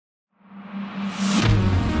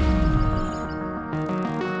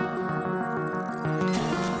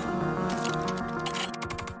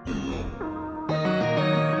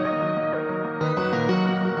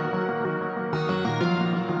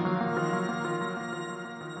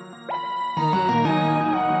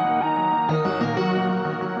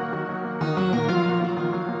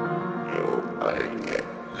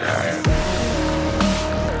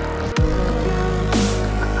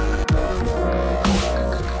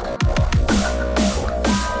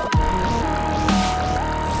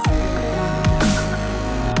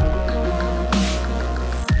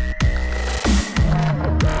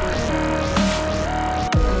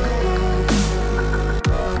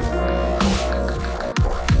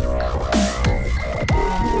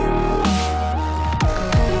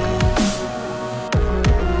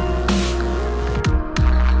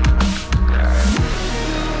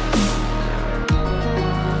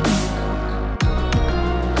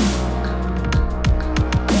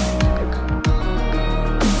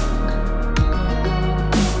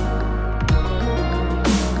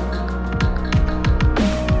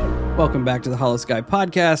Welcome back to the Hollow Sky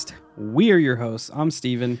Podcast. We are your hosts. I'm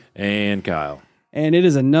Steven. And Kyle. And it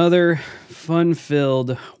is another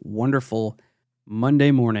fun-filled, wonderful Monday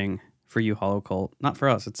morning for you, Hollow Cult. Not for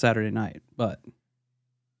us, it's Saturday night, but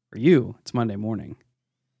for you, it's Monday morning.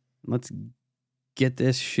 Let's get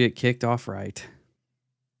this shit kicked off right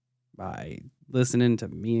by listening to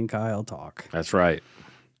me and Kyle talk. That's right.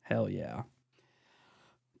 Hell yeah.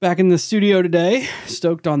 Back in the studio today,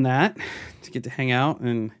 stoked on that, to get to hang out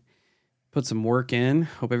and put some work in.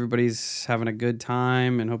 Hope everybody's having a good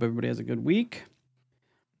time and hope everybody has a good week.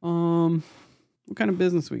 What kind of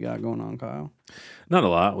business we got going on, Kyle? Not a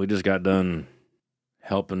lot. We just got done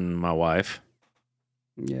helping my wife.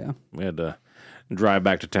 Yeah. We had to drive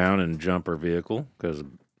back to town and jump her vehicle because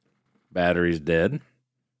battery's dead.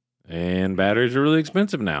 And batteries are really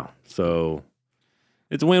expensive now. So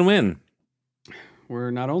it's a win-win.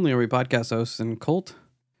 Not only are we podcast hosts and cult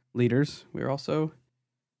leaders, we're also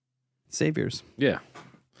saviors. Yeah.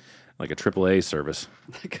 Like a AAA service.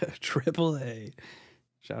 Like a AAA.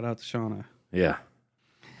 Shout out to Shauna. Yeah.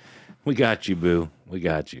 We got you, boo. We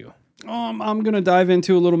got you. I'm going to dive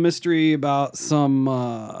into a little mystery about some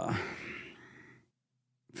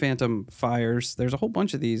phantom fires. There's a whole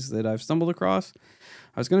bunch of these that I've stumbled across.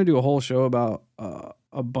 I was going to do a whole show about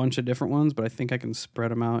a bunch of different ones, but I think I can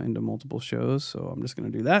spread them out into multiple shows, so I'm just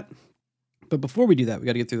going to do that. But before we do that, we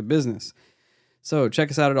got to get through the business. So check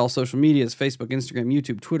us out at all social medias, Facebook, Instagram,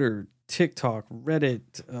 YouTube, Twitter, TikTok, Reddit,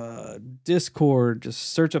 Discord. Just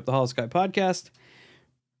search up the Hollow Sky Podcast.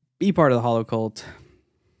 Be part of the Hollow Cult.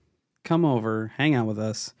 Come over, hang out with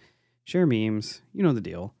us, share memes. You know the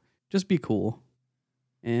deal. Just be cool,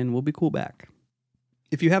 and we'll be cool back.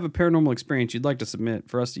 If you have a paranormal experience you'd like to submit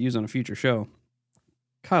for us to use on a future show,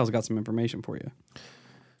 Kyle's got some information for you.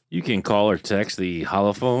 You can call or text the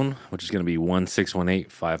holophone, which is going to be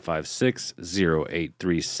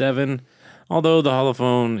 1-618-556-0837. Although the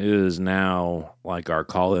holophone is now like our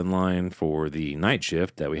call-in line for the night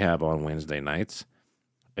shift that we have on Wednesday nights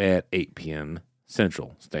at 8 p.m.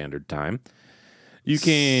 Central Standard Time. You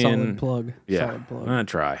can... Solid plug. Yeah, Solid plug. I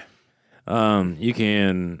try. You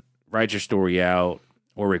can write your story out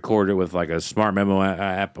or record it with like a smart memo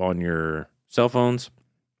app on your cell phones.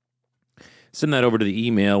 Send that over to the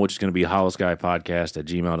email, which is going to be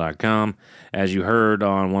hollowskypodcast@gmail.com. As you heard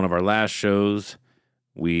on one of our last shows,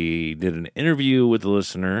 we did an interview with the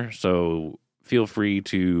listener, so feel free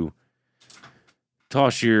to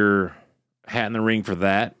toss your hat in the ring for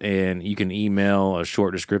that, and you can email a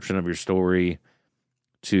short description of your story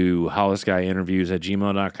to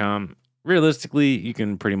hollowskyinterviews@gmail.com. Realistically, you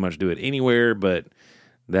can pretty much do it anywhere, but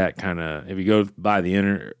that kind of, if you go by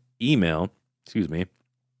the email,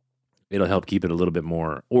 it'll help keep it a little bit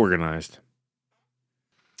more organized.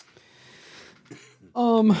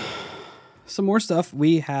 Some more stuff.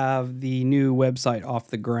 We have the new website off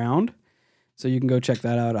the ground, so you can go check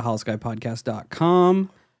that out at hollowskypodcast.com.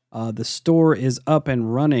 The store is up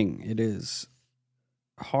and running. It is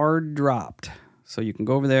hard dropped, so you can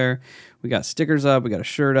go over there. We got stickers up. We got a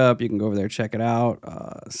shirt up. You can go over there, check it out,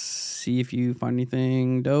 see if you find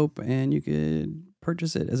anything dope, and you could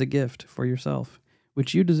purchase it as a gift for yourself,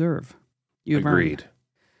 which you deserve. You've Agreed. earned.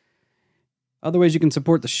 Other ways you can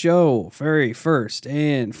support the show, very first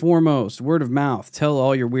and foremost, word of mouth. Tell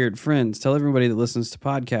all your weird friends. Tell everybody that listens to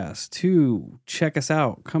podcasts to check us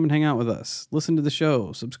out. Come and hang out with us. Listen to the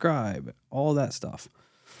show. Subscribe. All that stuff.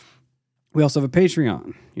 We also have a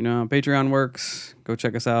Patreon. You know how Patreon works. Go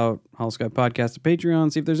check us out. Hollow Sky Podcast at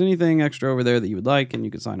Patreon. See if there's anything extra over there that you would like, and you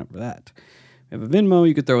can sign up for that. We have a Venmo.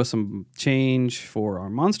 You could throw us some change for our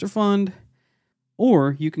Monster Fund.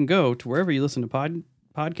 Or you can go to wherever you listen to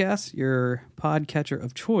podcasts, your podcatcher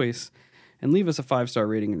of choice, and leave us a 5-star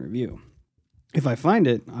rating and review. If I find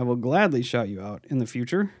it, I will gladly shout you out in the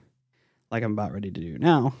future, like I'm about ready to do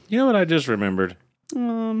now. You know what I just remembered?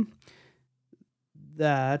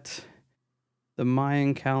 That the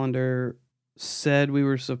Mayan calendar said we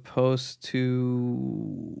were supposed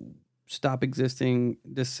to stop existing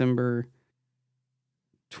December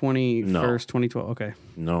 21st, 2012. Okay.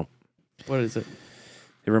 No. What is it?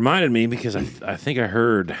 It reminded me because I think I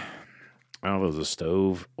heard, I don't know if it was a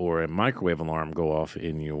stove or a microwave alarm go off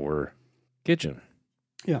in your kitchen.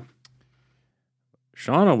 Yeah.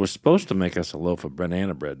 Shauna was supposed to make us a loaf of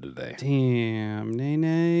banana bread today. Damn,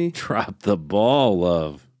 Nene. Drop the ball,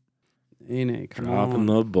 love. Nene, come Dropping on.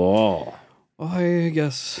 the ball. Well, I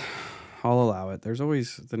guess I'll allow it. There's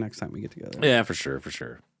always the next time we get together. Yeah, for sure.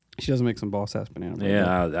 She does make some boss-ass banana bread.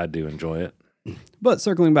 Yeah, I do enjoy it. But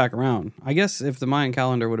circling back around, I guess if the Mayan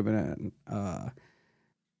calendar would have been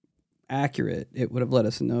accurate, it would have let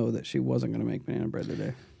us know that she wasn't going to make banana bread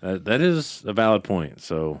today. That is a valid point.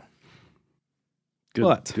 So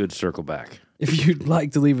But good circle back. if you'd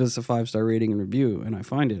like to leave us a 5-star rating and review, and I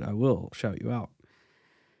find it, I will shout you out.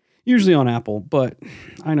 Usually on Apple, but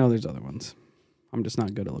I know there's other ones. I'm just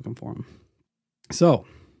not good at looking for them. So,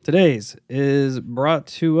 today's is brought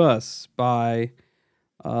to us by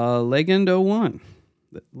Legend01.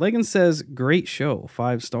 Legend says, great show,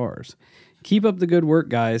 5 stars. Keep up the good work,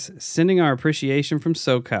 guys. Sending our appreciation from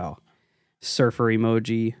SoCal. Surfer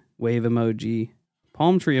emoji, wave emoji,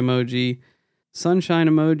 palm tree emoji, sunshine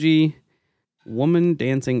emoji, woman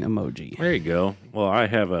dancing emoji. There you go. Well, I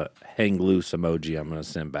have a hang loose emoji I'm going to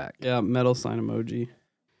send back. Yeah, metal sign emoji.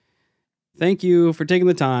 Thank you for taking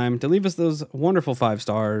the time to leave us those wonderful 5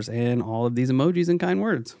 stars and all of these emojis and kind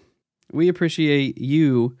words. We appreciate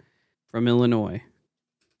you from Illinois.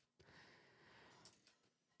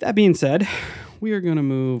 That being said, we are going to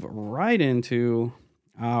move right into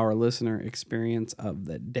our listener experience of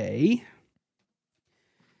the day.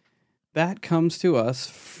 That comes to us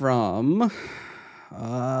from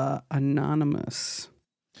Anonymous.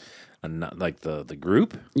 Like the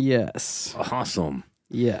group? Yes. Awesome.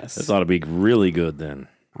 Yes. This ought to be really good then.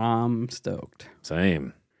 I'm stoked.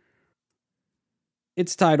 Same.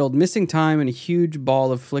 It's titled Missing Time and a Huge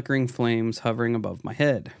Ball of Flickering Flames Hovering Above My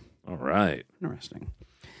Head. All right. Interesting.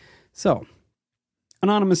 So,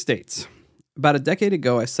 Anonymous states, about a decade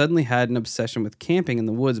ago, I suddenly had an obsession with camping in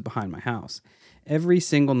the woods behind my house, every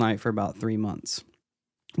single night for about 3 months.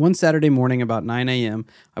 One Saturday morning about 9 a.m.,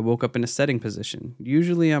 I woke up in a setting position.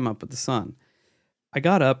 Usually I'm up with the sun. I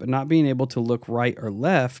got up and not being able to look right or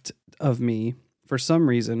left of me, for some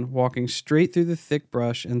reason, walking straight through the thick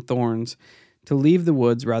brush and thorns to leave the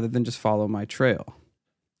woods rather than just follow my trail.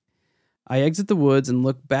 I exit the woods and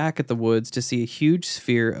look back at the woods to see a huge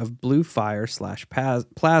sphere of blue fire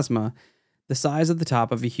 / plasma the size of the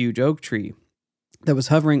top of a huge oak tree that was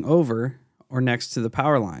hovering over or next to the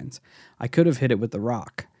power lines. I could have hit it with a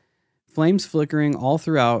rock. Flames flickering all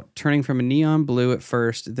throughout, turning from a neon blue at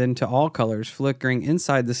first, then to all colors, flickering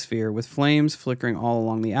inside the sphere, with flames flickering all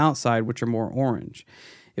along the outside, which are more orange.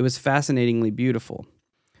 It was fascinatingly beautiful.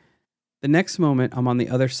 The next moment, I'm on the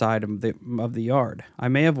other side of the yard. I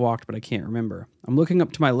may have walked, but I can't remember. I'm looking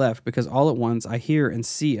up to my left because all at once I hear and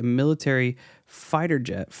see a military fighter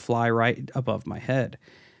jet fly right above my head.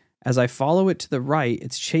 As I follow it to the right,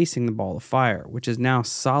 it's chasing the ball of fire, which is now a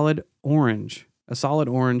solid orange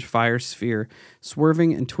fire sphere,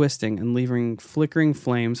 swerving and twisting and leaving flickering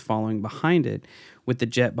flames following behind it, with the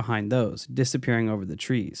jet behind those, disappearing over the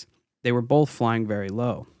trees. They were both flying very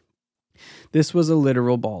low. This was a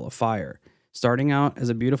literal ball of fire, starting out as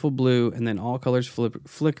a beautiful blue and then all colors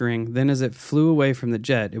flickering. Then as it flew away from the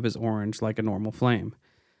jet, it was orange like a normal flame.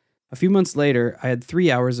 A few months later, I had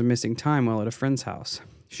 3 hours of missing time while at a friend's house.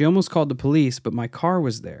 She almost called the police, but my car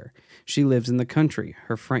was there. She lives in the country.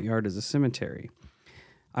 Her front yard is a cemetery.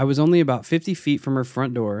 I was only about 50 feet from her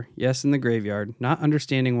front door, yes, in the graveyard, not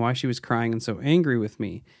understanding why she was crying and so angry with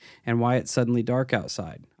me, and why it's suddenly dark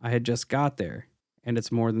outside. I had just got there, and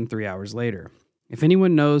it's more than 3 hours later. If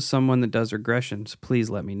anyone knows someone that does regressions, please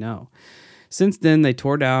let me know. Since then, they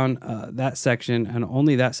tore down that section, and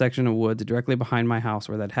only that section of woods directly behind my house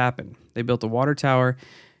where that happened. They built a water tower,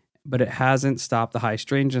 but it hasn't stopped the high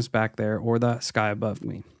strangeness back there or the sky above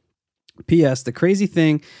me. P.S. The crazy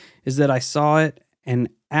thing is that I saw it and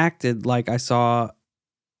acted like I saw...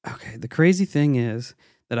 Okay, the crazy thing is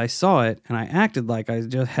that I saw it and I acted like I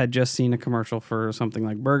had just seen a commercial for something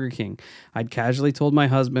like Burger King. I'd casually told my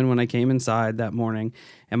husband when I came inside that morning,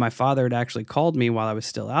 and my father had actually called me while I was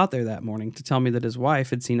still out there that morning to tell me that his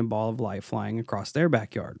wife had seen a ball of light flying across their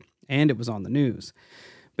backyard, and it was on the news.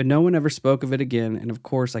 But no one ever spoke of it again, and of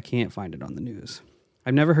course I can't find it on the news.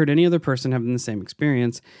 I've never heard any other person having the same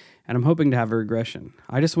experience, and I'm hoping to have a regression.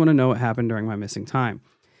 I just want to know what happened during my missing time.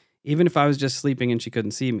 Even if I was just sleeping and she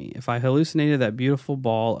couldn't see me. If I hallucinated that beautiful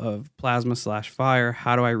ball of plasma / fire,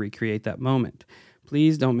 how do I recreate that moment?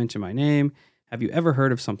 Please don't mention my name. Have you ever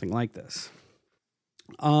heard of something like this?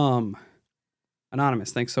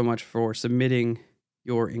 Anonymous, thanks so much for submitting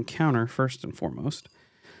your encounter first and foremost.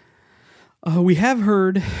 We have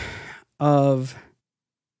heard of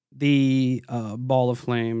the ball of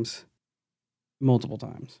flames multiple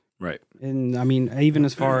times. Right. And I mean, even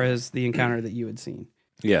as far as the encounter that you had seen.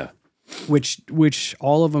 Yeah. Which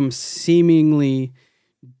all of them seemingly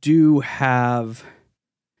do have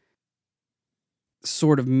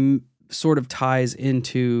sort of ties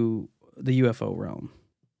into the UFO realm.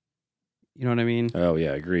 You know what I mean? Oh,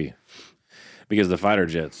 yeah, I agree. Because the fighter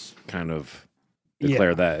jets kind of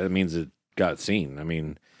declare that. It means it got seen. I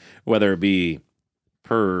mean, whether it be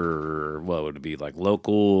what would it be, like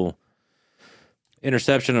local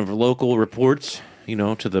interception of local reports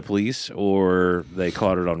to the police, or they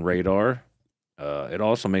caught it on radar. It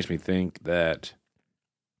also makes me think that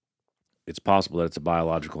it's possible that it's a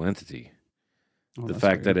biological entity. The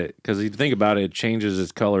fact that because if you think about it, it changes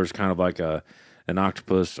its colors kind of like an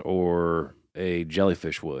octopus or a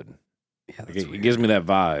jellyfish would. Yeah, Like it gives me that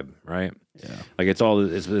vibe, right? Yeah. Like it's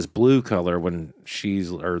this blue color when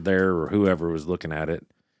she's or there or whoever was looking at it.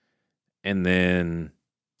 And then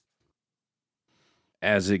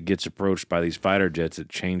as it gets approached by these fighter jets, it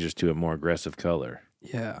changes to a more aggressive color.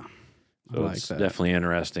 Yeah. So it's definitely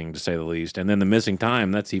interesting to say the least. And then the missing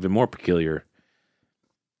time, that's even more peculiar.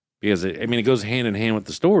 Because, it goes hand in hand with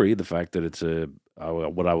the story, the fact that it's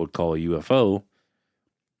what I would call a UFO.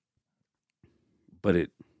 But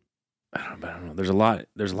I don't know. There's a lot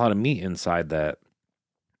of meat inside that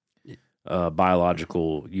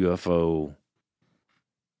biological UFO.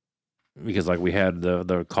 Because, like, we had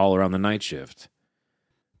the caller on the night shift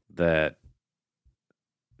that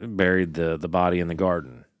buried the body in the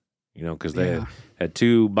garden, because they had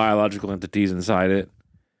two biological entities inside it,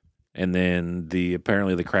 and then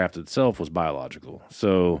apparently the craft itself was biological.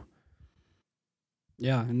 So,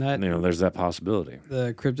 yeah, and that there's that possibility.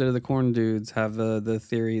 The Cryptid of the Corn dudes have the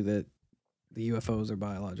theory that the UFOs are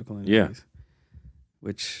biological entities. Yeah,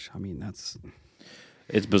 which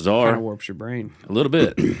it's bizarre. Kind of warps your brain a little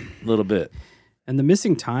bit, And the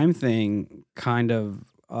missing time thing kind of.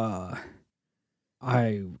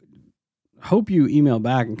 I hope you email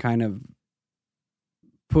back and kind of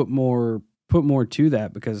put more to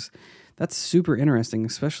that, because that's super interesting,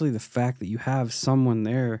 especially the fact that you have someone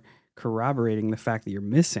there corroborating the fact that you're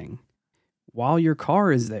missing while your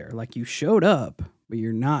car is there. Like, you showed up, but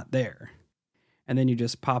you're not there. And then you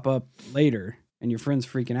just pop up later and your friend's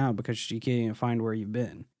freaking out because she can't even find where you've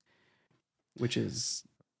been, which is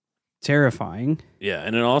terrifying. Yeah,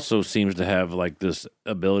 and it also seems to have like this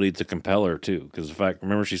ability to compel her too. Because the fact,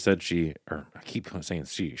 remember she said I keep saying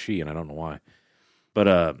she, and I don't know why.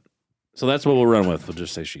 But so that's what we'll run with. We'll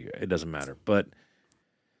just say she. It doesn't matter. But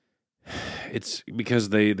it's because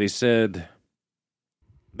they said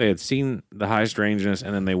they had seen the high strangeness,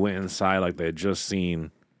 and then they went inside like they had just seen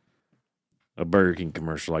a Burger King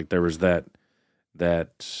commercial. Like there was that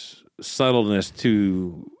subtleness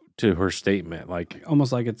to her statement, like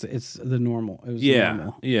almost like it's the normal. It was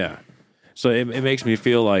normal. Yeah. So it makes me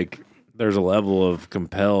feel like there's a level of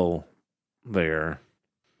compel there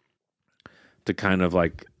to kind of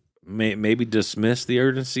like maybe dismiss the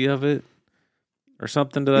urgency of it or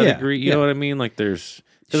something to that degree. You know what I mean? Like because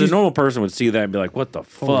a normal person would see that and be like, "What the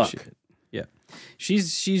fuck?" Yeah,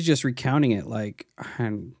 she's just recounting it like,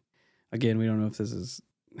 and again, we don't know if this is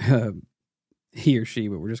he or she,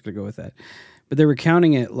 but we're just gonna go with that. But they're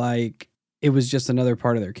recounting it like it was just another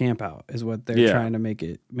part of their camp out, is what they're trying to make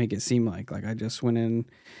it seem like. Like, I just went in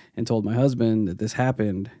and told my husband that this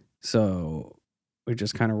happened, so we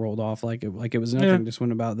just kind of rolled off like it was nothing. Just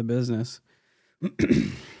went about the business. But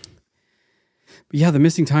yeah, the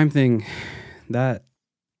missing time thing, that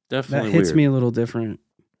definitely hits weird. me a little different.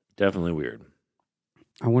 Definitely weird.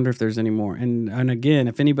 I wonder if there's any more. And again,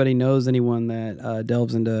 if anybody knows anyone that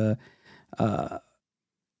delves into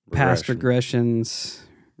past regressions,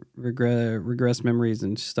 regress memories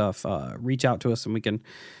and stuff, reach out to us and we can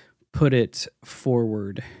put it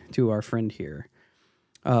forward to our friend here.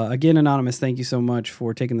 Again, Anonymous, thank you so much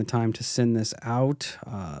for taking the time to send this out.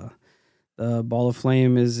 The ball of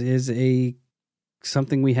flame is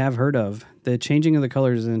something we have heard of. The changing of the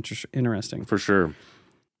colors is interesting. For sure.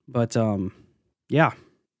 But yeah,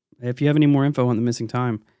 if you have any more info on the missing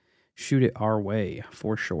time, shoot it our way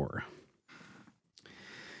for sure.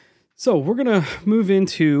 So we're going to move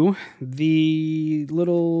into the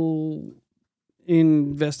little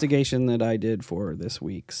investigation that I did for this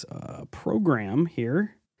week's program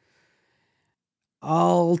here.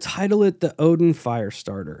 I'll title it the Odon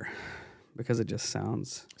Firestarter because it just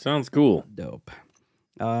sounds cool. Dope.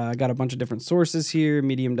 I got a bunch of different sources here: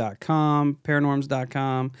 medium.com,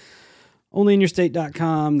 paranorms.com,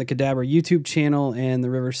 onlyinyourstate.com, the Cadaver YouTube channel, and the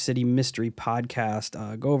River City Mystery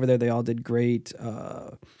Podcast. Go over there. They all did great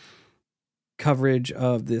coverage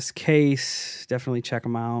of this case. Definitely check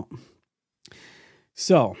them out.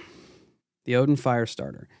 So, the Odon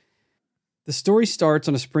Firestarter. The story starts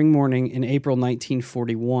on a spring morning in April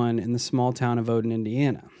 1941 in the small town of Odon,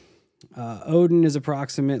 Indiana. Odon has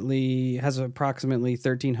approximately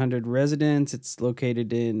 1,300 residents. It's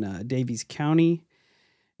located in Daviess County.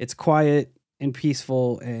 It's quiet and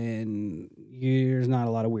peaceful, and there's not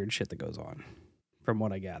a lot of weird shit that goes on, from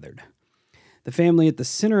what I gathered. The family at the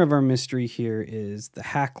center of our mystery here is the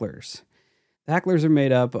Hacklers. The Hacklers are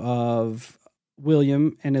made up of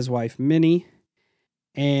William and his wife, Minnie,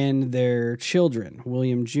 and their children,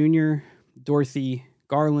 William Jr., Dorothy,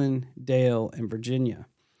 Garland, Dale, and Virginia.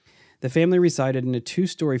 The family resided in a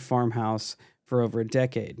 2-story farmhouse for over a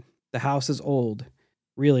decade. The house is old,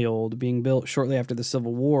 really old, being built shortly after the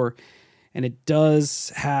Civil War, and it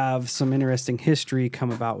does have some interesting history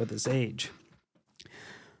come about with its age.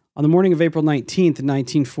 On the morning of April 19th,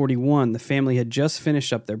 1941, the family had just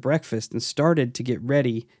finished up their breakfast and started to get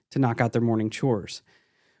ready to knock out their morning chores.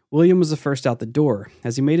 William was the first out the door.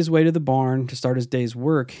 As he made his way to the barn to start his day's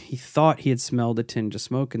work, he thought he had smelled a tinge of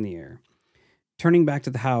smoke in the air. Turning back to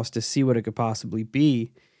the house to see what it could possibly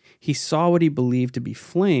be, he saw what he believed to be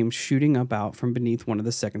flames shooting up out from beneath one of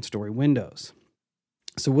the second-story windows.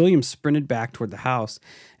 So William sprinted back toward the house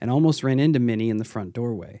and almost ran into Minnie in the front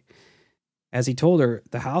doorway. As he told her,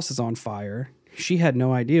 the house is on fire, she had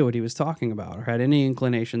no idea what he was talking about or had any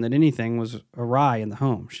inclination that anything was awry in the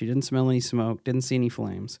home. She didn't smell any smoke, didn't see any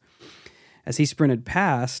flames. As he sprinted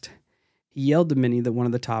past, he yelled to Minnie that one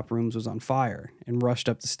of the top rooms was on fire and rushed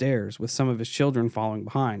up the stairs with some of his children following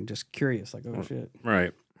behind, just curious, like, oh, shit.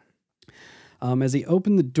 Right. As he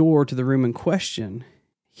opened the door to the room in question,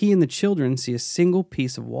 he and the children see a single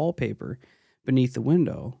piece of wallpaper beneath the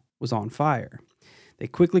window was on fire. They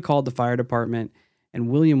quickly called the fire department, and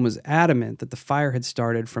William was adamant that the fire had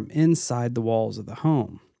started from inside the walls of the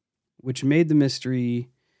home, which made the mystery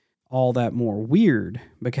all that more weird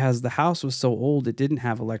because the house was so old it didn't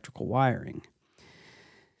have electrical wiring.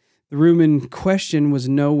 The room in question was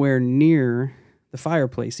nowhere near the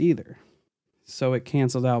fireplace either, so it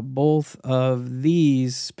canceled out both of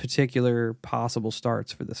these particular possible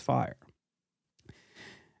starts for this fire.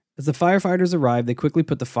 As the firefighters arrived, they quickly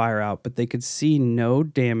put the fire out, but they could see no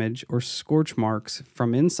damage or scorch marks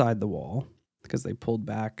from inside the wall because they pulled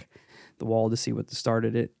back the wall to see what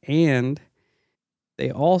started it. And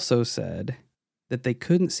they also said that they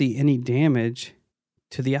couldn't see any damage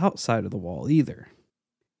to the outside of the wall either.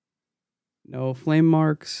 No flame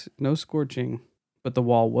marks, no scorching, but the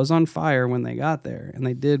wall was on fire when they got there, and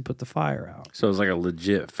they did put the fire out. So it was like a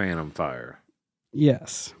legit phantom fire.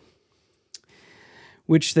 Yes.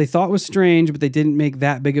 Which they thought was strange, but they didn't make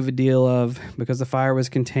that big of a deal of because the fire was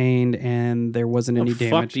contained and there wasn't any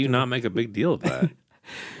damage. Fuck, do you not make a big deal of that?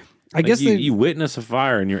 I guess you witness a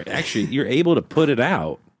fire and you're able to put it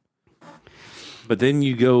out, but then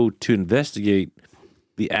you go to investigate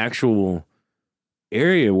the actual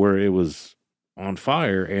area where it was on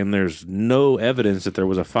fire, and there's no evidence that there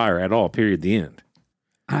was a fire at all. Period. The end.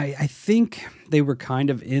 I think they were kind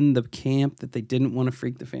of in the camp that they didn't want to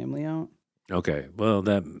freak the family out. Okay, well,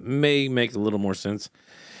 that may make a little more sense.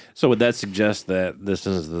 So would that suggest that this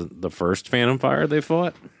is the first phantom fire they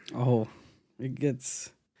fought? Oh, it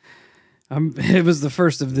gets... it was the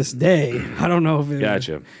first of this day. I don't know if it...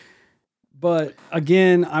 Gotcha. But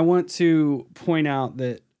again, I want to point out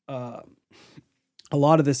that a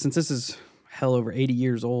lot of this, since this is hell over 80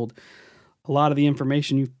 years old, a lot of the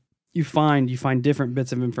information you find different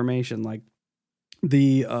bits of information. Like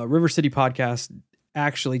the River City podcast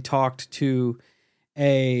actually talked to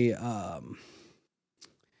a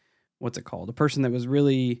what's it called? A person that was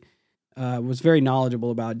really was very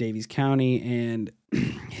knowledgeable about Daviess County, and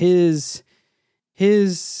his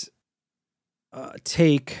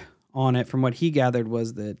take on it, from what he gathered,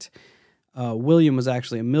 was that William was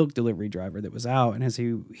actually a milk delivery driver that was out, and as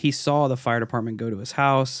he saw the fire department go to his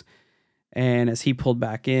house, and as he pulled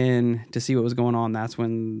back in to see what was going on, that's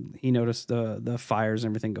when he noticed the fires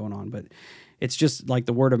and everything going on. But it's just like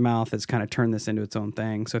the word of mouth has kind of turned this into its own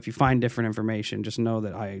thing. So if you find different information, just know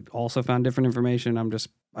that I also found different information.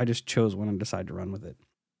 I just chose one and decided to run with it.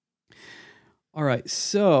 All right,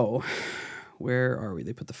 so where are we?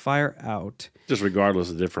 They put the fire out. Just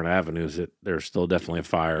regardless of different avenues, there's still definitely a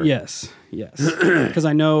fire. Yes. Because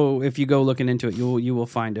I know if you go looking into it, you will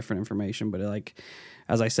find different information. But like,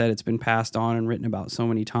 as I said, it's been passed on and written about so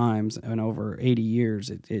many times, and over 80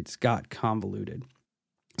 years, it's got convoluted.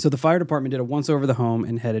 So the fire department did a once over the home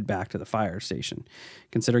and headed back to the fire station.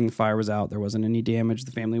 Considering the fire was out, there wasn't any damage,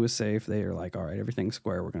 the family was safe. They were like, all right, everything's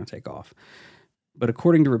square, we're going to take off. But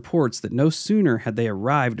according to reports, that no sooner had they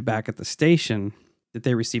arrived back at the station that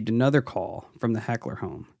they received another call from the Heckler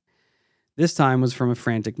home. This time was from a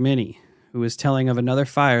frantic Minnie, who was telling of another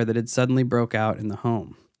fire that had suddenly broke out in the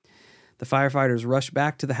home. The firefighters rushed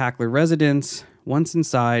back to the Heckler residence. Once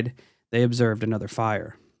inside, they observed another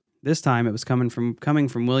fire. This time, it was coming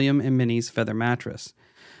from William and Minnie's feather mattress.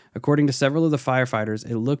 According to several of the firefighters,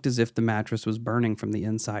 it looked as if the mattress was burning from the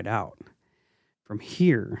inside out. From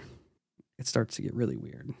here, it starts to get really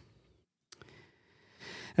weird.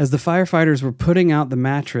 As the firefighters were putting out the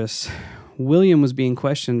mattress, William was being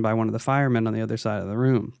questioned by one of the firemen on the other side of the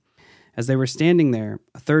room. As they were standing there,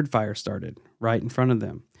 a third fire started right in front of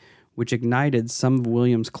them, which ignited some of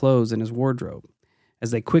William's clothes in his wardrobe.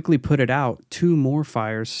 As they quickly put it out, 2 more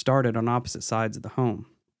fires started on opposite sides of the home.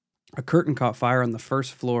 A curtain caught fire on the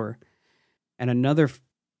first floor, and another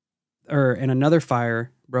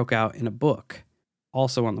fire broke out in a book,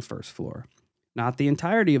 also on the first floor. Not the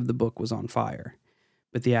entirety of the book was on fire,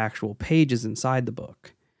 but the actual pages inside the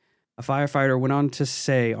book. A firefighter went on to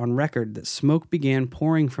say on record that smoke began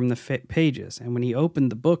pouring from the pages, and when he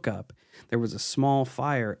opened the book up, there was a small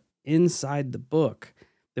fire inside the book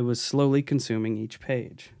that was slowly consuming each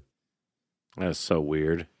page. That's so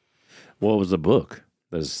weird. What was the book?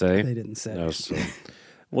 Does it say? They didn't say.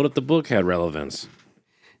 What if the book had relevance?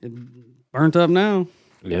 It burnt up now.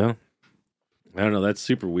 Yeah. I don't know. That's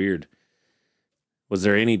super weird. Was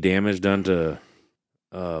there any damage done to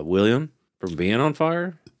William from being on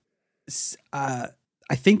fire?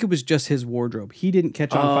 I think it was just his wardrobe. He didn't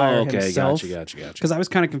catch on fire himself. Gotcha. Because I was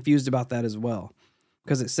kind of confused about that as well.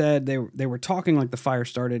 Because it said they were talking like the fire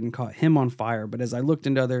started and caught him on fire. But as I looked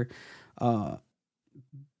into other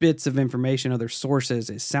bits of information, other sources,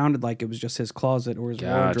 it sounded like it was just his closet or his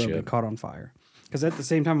wardrobe that caught on fire. Because at the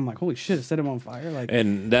same time, I'm like, holy shit, it set him on fire.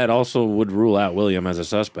 And that also would rule out William as a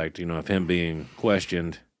suspect, of him being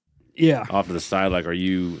questioned. Yeah. Off to the side, like, are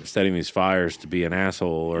you setting these fires to be an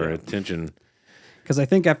asshole or attention? Because I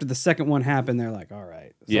think after the second one happened, they're like, all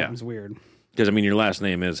right, something's weird. Because, your last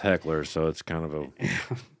name is Heckler, so it's kind of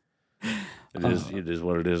it is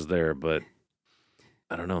what it is there, but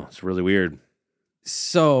I don't know. It's really weird.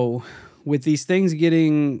 So, with these things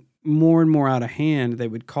getting more and more out of hand, they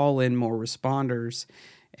would call in more responders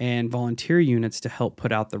and volunteer units to help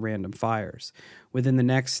put out the random fires. Within the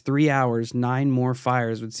next 3 hours, 9 more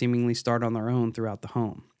fires would seemingly start on their own throughout the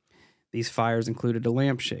home. These fires included a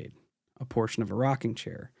lampshade, a portion of a rocking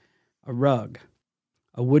chair, a rug,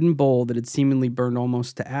 a wooden bowl that had seemingly burned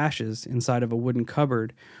almost to ashes inside of a wooden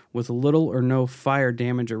cupboard with little or no fire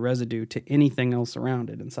damage or residue to anything else around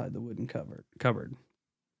it inside the wooden cupboard.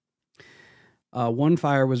 One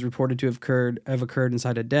fire was reported to have occurred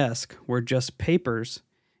inside a desk where just papers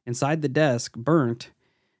inside the desk burnt,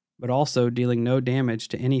 but also dealing no damage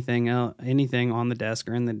to anything on the desk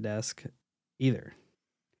or in the desk either.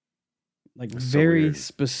 That's very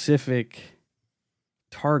specific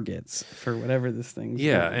targets for whatever this thing's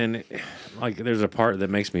doing. And there's a part that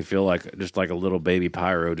makes me feel like just like a little baby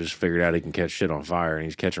pyro just figured out he can catch shit on fire, and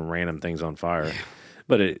he's catching random things on fire. Yeah.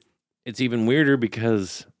 But it's even weirder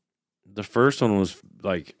because the first one was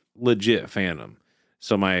like legit Phantom.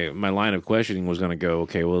 So my line of questioning was going to go,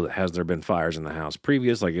 okay, well, has there been fires in the house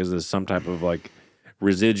previous? Like, is this some type of like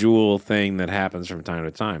residual thing that happens from time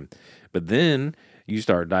to time? But then you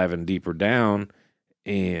start diving deeper down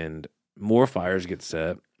and more fires get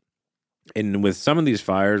set. And with some of these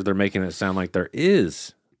fires, they're making it sound like there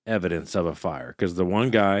is evidence of a fire because the one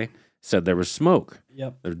guy said there was smoke.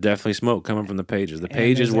 Yep. There's definitely smoke coming from the pages. The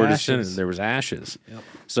pages were descended. There was ashes. Yep.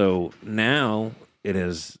 So now it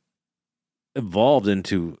has evolved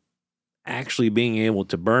into actually being able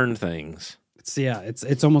to burn things.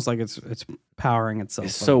 It's almost like it's powering itself.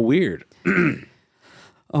 It's so weird.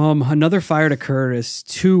 Another fire occurred as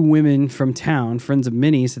 2 women from town, friends of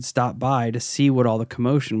Minnie's, had stopped by to see what all the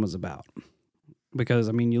commotion was about. Because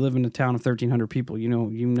you live in a town of 1,300 people, you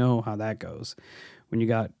know how that goes. When you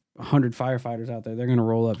got 100 firefighters out there, they're going to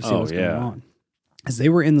roll up to see what's going on. As they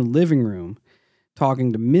were in the living room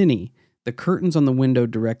talking to Minnie, the curtains on the window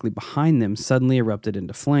directly behind them suddenly erupted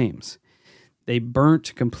into flames. They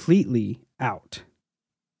burnt completely out.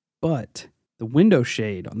 But the window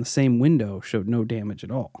shade on the same window showed no damage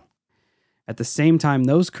at all. At the same time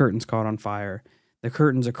those curtains caught on fire, the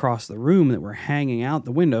curtains across the room that were hanging out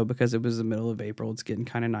the window, because it was the middle of April, it's getting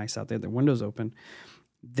kind of nice out there, the windows open,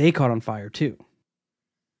 they caught on fire too.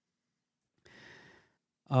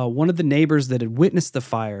 One of the neighbors that had witnessed the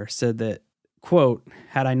fire said that, quote,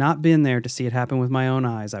 "Had I not been there to see it happen with my own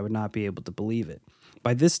eyes, I would not be able to believe it.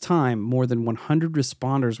 By this time, more than 100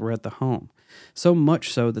 responders were at the home, so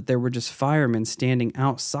much so that there were just firemen standing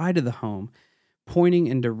outside of the home, pointing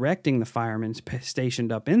and directing the firemen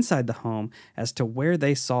stationed up inside the home as to where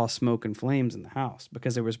they saw smoke and flames in the house,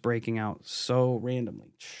 because it was breaking out so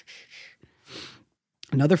randomly."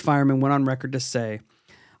 Another fireman went on record to say,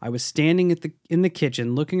 "I was standing in the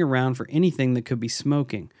kitchen looking around for anything that could be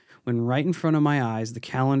smoking, when right in front of my eyes, the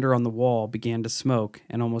calendar on the wall began to smoke,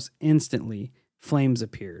 and almost instantly flames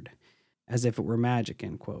appeared, as if it were magic,"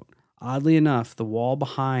 end quote. Oddly enough, the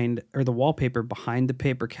wallpaper behind the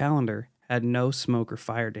paper calendar had no smoke or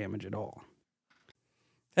fire damage at all.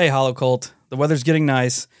 Hey, Hollow Cult. The weather's getting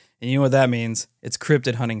nice, and you know what that means. It's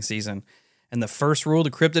cryptid hunting season. And the first rule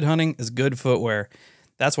to cryptid hunting is good footwear.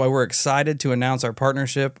 That's why we're excited to announce our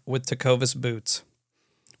partnership with Tecovas Boots.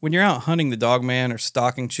 When you're out hunting the dogman or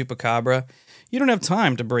stalking chupacabra, you don't have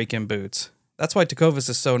time to break in boots. That's why Tecovas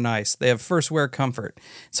is so nice. They have first wear comfort.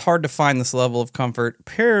 It's hard to find this level of comfort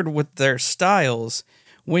paired with their styles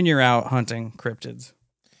when you're out hunting cryptids.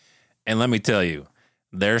 And let me tell you,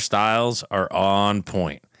 their styles are on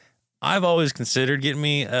point. I've always considered getting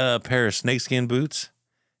me a pair of snakeskin boots,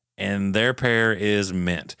 and their pair is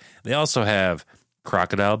mint. They also have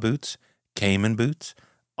crocodile boots, caiman boots,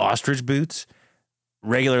 ostrich boots,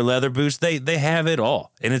 regular leather boots. They have it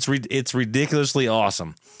all, and it's ridiculously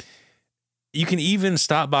awesome. You can even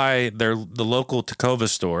stop by the local Tecovas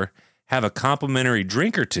store, have a complimentary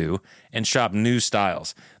drink or two, and shop new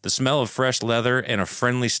styles. The smell of fresh leather and a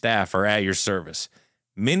friendly staff are at your service.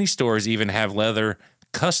 Many stores even have leather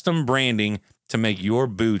custom branding to make your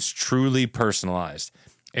boots truly personalized.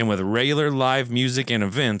 And with regular live music and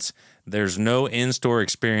events, there's no in-store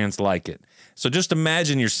experience like it. So just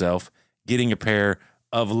imagine yourself getting a pair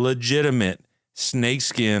of legitimate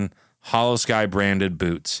snakeskin Hollow Sky branded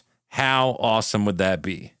boots. How awesome would that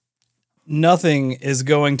be? Nothing is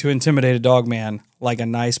going to intimidate a dogman like a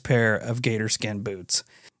nice pair of gator skin boots.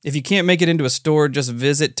 If you can't make it into a store, just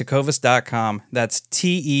visit tecovas.com. That's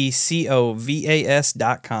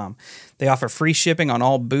TECOVAS.com. They offer free shipping on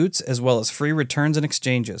all boots as well as free returns and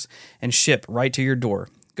exchanges and ship right to your door.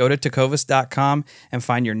 Go to tecovas.com and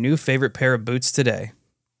find your new favorite pair of boots today.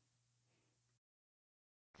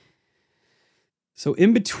 So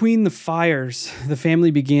in between the fires, the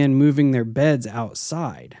family began moving their beds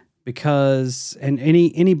outside because, and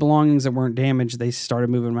any belongings that weren't damaged, they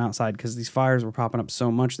started moving them outside because these fires were popping up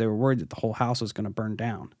so much they were worried that the whole house was going to burn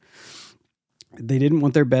down. They didn't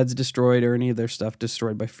want their beds destroyed or any of their stuff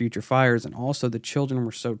destroyed by future fires, and also the children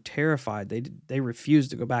were so terrified they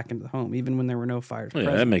refused to go back into the home even when there were no fires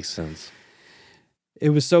present. That makes sense.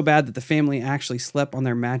 It was so bad that the family actually slept on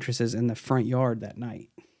their mattresses in the front yard that night.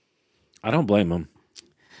 I don't blame them.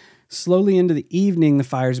 Slowly into the evening, the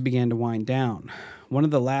fires began to wind down. One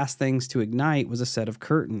of the last things to ignite was a set of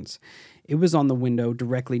curtains. It was on the window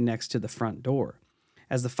directly next to the front door.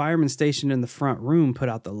 As the fireman stationed in the front room put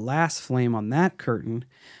out the last flame on that curtain,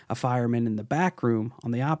 a fireman in the back room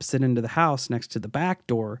on the opposite end of the house next to the back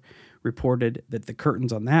door reported that the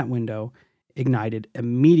curtains on that window ignited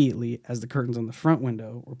immediately as the curtains on the front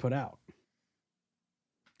window were put out.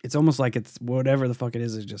 It's almost like it's whatever the fuck it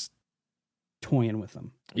is just toying with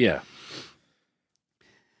them. Yeah.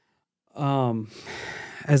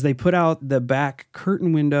 As they put out the back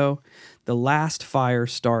curtain window, the last fire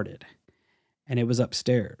started, and it was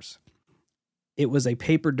upstairs. It was a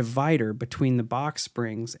paper divider between the box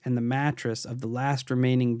springs and the mattress of the last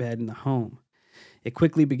remaining bed in the home. It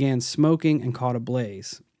quickly began smoking and caught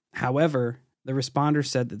ablaze. However, the responders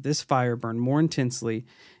said that this fire burned more intensely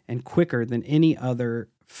and quicker than any other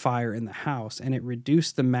fire in the house, and it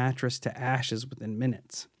reduced the mattress to ashes within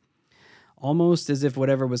minutes. Almost as if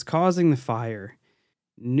whatever was causing the fire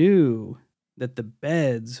knew that the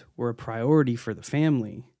beds were a priority for the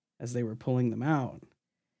family as they were pulling them out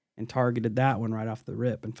and targeted that one right off the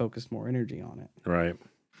rip and focused more energy on it. Right.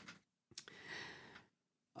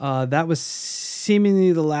 That was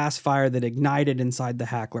seemingly the last fire that ignited inside the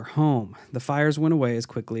Hackler home. The fires went away as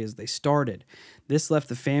quickly as they started. This left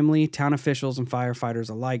the family, town officials, and firefighters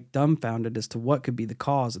alike dumbfounded as to what could be the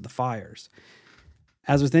cause of the fires.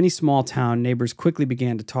 As with any small town, neighbors quickly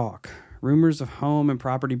began to talk. Rumors of home and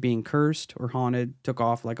property being cursed or haunted took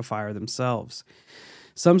off like a fire themselves.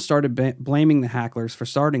 Some started blaming the Hacklers for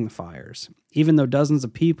starting the fires, even though dozens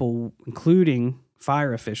of people, including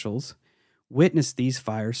fire officials, witnessed these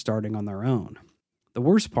fires starting on their own. The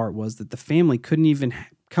worst part was that the family couldn't even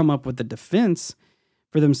come up with a defense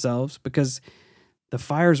for themselves because the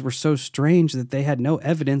fires were so strange that they had no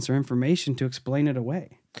evidence or information to explain it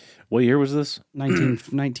away. What year was this?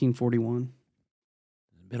 1941.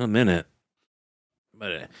 It's been a minute.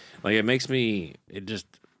 But it makes me, the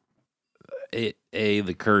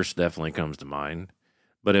curse definitely comes to mind.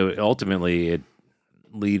 But ultimately, it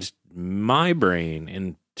leads my brain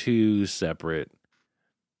in two separate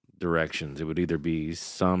directions. It would either be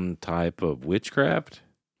some type of witchcraft,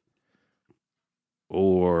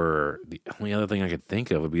 or the only other thing I could think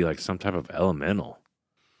of would be like some type of elemental,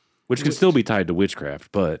 which could still be tied to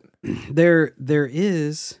witchcraft. But there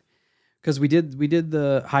is, because we did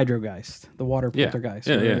the hydrogeist, the water poltergeist,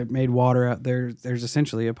 where it made water out there. There's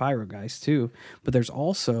essentially a pyrogeist too, but there's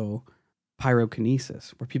also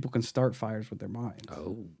pyrokinesis, where people can start fires with their minds.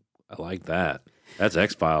 Oh, I like that. That's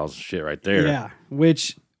X-Files shit right there. Yeah,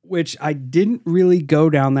 which which I didn't really go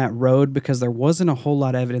down that road because there wasn't a whole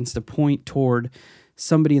lot of evidence to point toward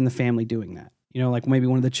somebody in the family doing that. You know, like maybe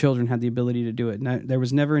one of the children had the ability to do it. No, there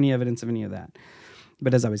was never any evidence of any of that.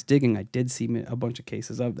 But as I was digging, I did see a bunch of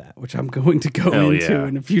cases of that, which I'm going to go into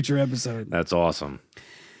in a future episode. That's awesome.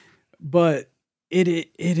 But it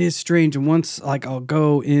is strange. And once, like, I'll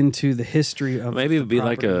go into the history of maybe it would be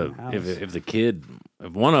like if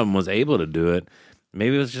one of them was able to do it,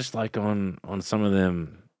 maybe it was just like on some of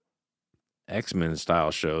them X-Men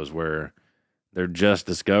style shows where they're just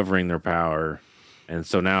discovering their power, and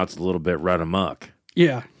so now it's a little bit run amok.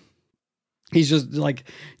 Yeah. He's just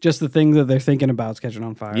the thing that they're thinking about is catching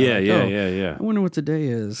on fire. Yeah, like, yeah. I wonder what today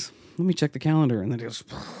is. Let me check the calendar, and then it goes.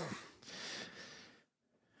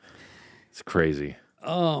 It's crazy.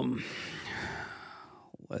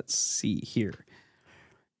 Let's see here.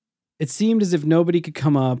 It seemed as if nobody could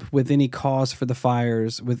come up with any cause for the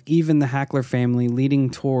fires, with even the Hackler family leading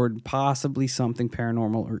toward possibly something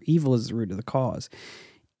paranormal or evil as the root of the cause.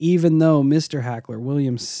 Even though Mr. Hackler,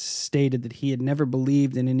 Williams, stated that he had never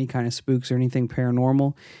believed in any kind of spooks or anything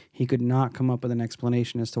paranormal, he could not come up with an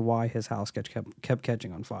explanation as to why his house kept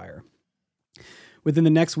catching on fire. Within the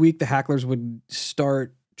next week, the Hacklers would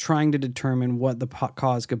start trying to determine what the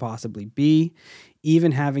cause could possibly be,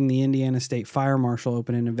 even having the Indiana State Fire Marshal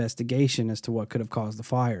open an investigation as to what could have caused the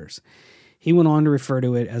fires. He went on to refer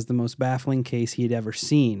to it as the most baffling case he had ever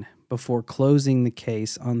seen, before closing the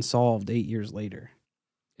case unsolved 8 years later.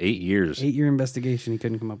 8 years. 8-year investigation. He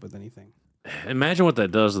couldn't come up with anything. Imagine what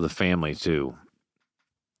that does to the family, too.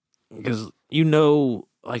 Because, you know,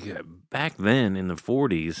 like back then in the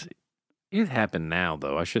 40s, it happened now,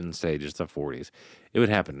 though. I shouldn't say just the 40s. It would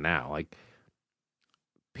happen now. Like,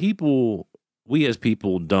 we as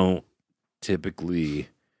people don't typically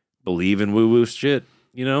believe in woo-woo shit,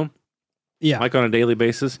 you know? Yeah. Like on a daily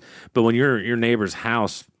basis. But when your neighbor's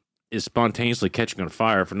house is spontaneously catching on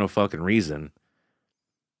fire for no fucking reason,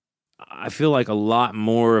 I feel like a lot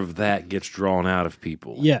more of that gets drawn out of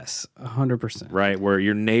people. Yes, 100%. Right, where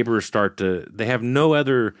your neighbors they have no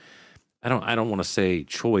other, I don't want to say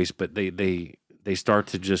choice, but they start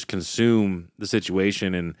to just consume the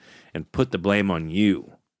situation and put the blame on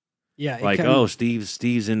you. Yeah. Like, Steve's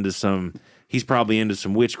he's probably into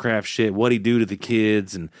some witchcraft shit. What'd he do to the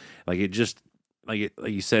kids? And like it just, like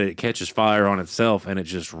you said, it catches fire on itself and it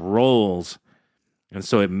just rolls. And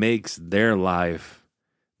so it makes their life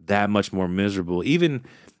that much more miserable, even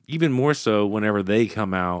more so whenever they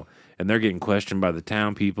come out and they're getting questioned by the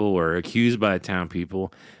town people or accused by the town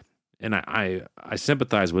people. And I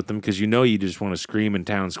sympathize with them because you just want to scream in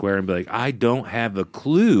town square and be like, I don't have a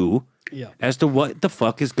clue as to what the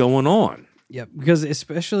fuck is going on. Yeah, because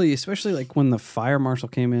especially like when the fire marshal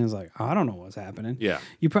came in, it's like, I don't know what's happening. Yeah,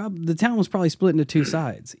 the town was probably split into two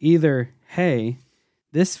sides. Either, hey,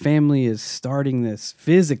 this family is starting this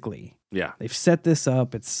physically. Yeah. They've set this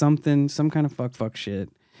up. It's some kind of fuck shit.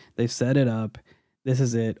 They've set it up. This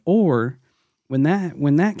is it. Or when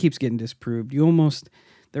that keeps getting disproved, they almost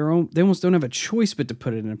don't have a choice but to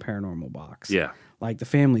put it in a paranormal box. Yeah. Like the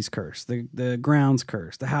family's cursed, the ground's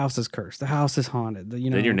cursed, the house is cursed, the house is haunted. Then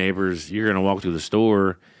your neighbors, you're going to walk through the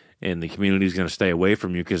store and the community's going to stay away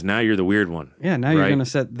from you because now you're the weird one. Yeah, now you're going to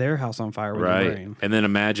set their house on fire with your brain. And then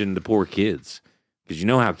imagine the poor kids because you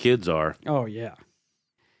know how kids are. Oh, yeah.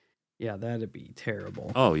 Yeah, that'd be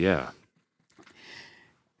terrible. Oh, yeah.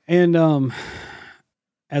 And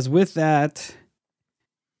as with that,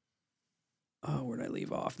 where'd I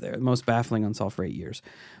leave off there? The most baffling unsolved for 8 years.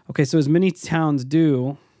 Okay, so as many towns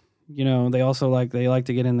do, they also like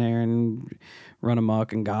to get in there and run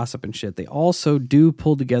amok and gossip and shit. They also do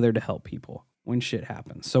pull together to help people when shit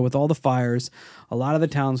happens. So with all the fires, a lot of the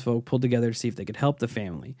townsfolk pulled together to see if they could help the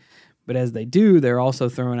family. But as they do, they're also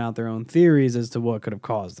throwing out their own theories as to what could have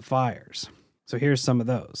caused the fires. So here's some of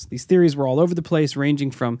those. These theories were all over the place, ranging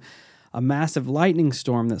from a massive lightning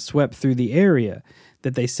storm that swept through the area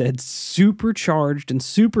that they said supercharged and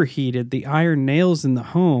superheated the iron nails in the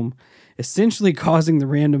home, essentially causing the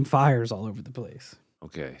random fires all over the place.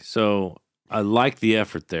 Okay, so I like the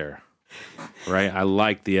effort there, right? I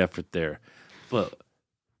like the effort there. But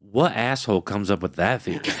what asshole comes up with that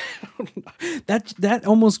theory? That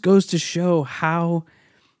almost goes to show how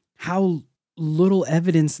little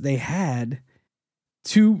evidence they had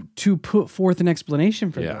to put forth an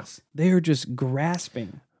explanation for this. They are just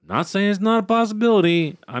grasping. Not saying it's not a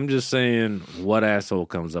possibility. I'm just saying what asshole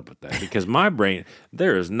comes up with that. Because my brain,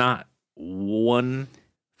 there is not one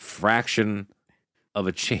fraction of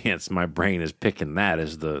a chance my brain is picking that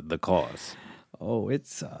as the cause. Oh,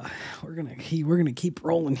 it's we're gonna keep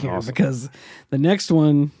rolling here because the next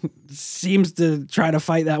one seems to try to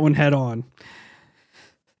fight that one head on.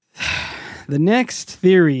 The next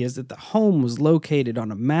theory is that the home was located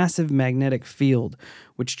on a massive magnetic field,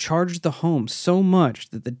 which charged the home so much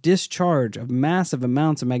that the discharge of massive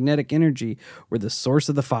amounts of magnetic energy were the source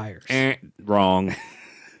of the fires. Wrong.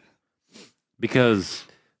 Because,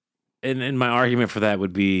 and my argument for that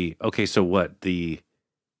would be, okay, so what? We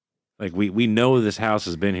know this house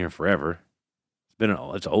has been here forever.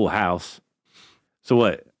 It's an old house. So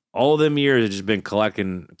what? All them years it's just been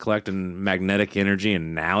collecting magnetic energy,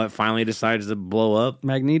 and now it finally decides to blow up.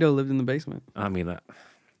 Magneto lived in the basement. I mean,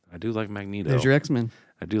 I do like Magneto. There's your X-Men.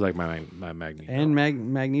 I do like my Magneto. And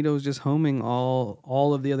Magneto's just homing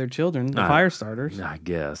all of the other children, the fire starters. I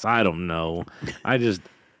guess. I don't know. That's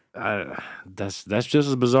just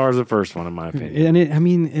as bizarre as the first one, in my opinion.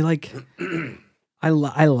 And I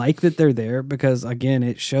like that they're there because, again,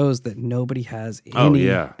 it shows that nobody has any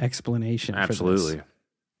explanation for this. Absolutely.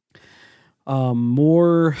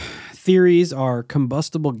 More theories are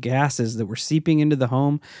combustible gases that were seeping into the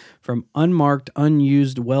home from unmarked,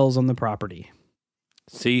 unused wells on the property.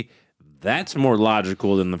 See, that's more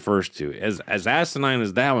logical than the first two. As asinine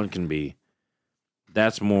as that one can be,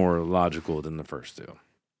 that's more logical than the first two.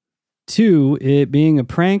 2, it being a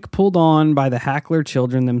prank pulled on by the Hackler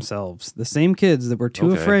children themselves. The same kids that were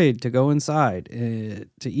too afraid to go inside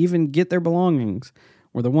to even get their belongings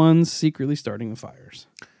were the ones secretly starting the fires.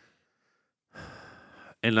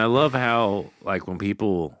 And I love how, when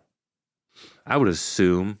people, I would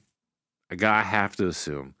assume, I have to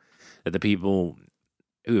assume that the people,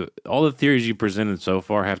 all the theories you presented so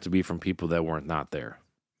far have to be from people that weren't not there.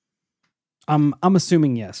 I'm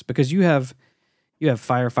assuming yes, because you have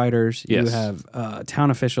firefighters, yes. You have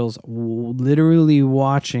town officials literally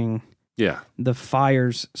watching the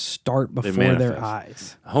fires start before their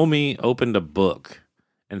eyes. Homie opened a book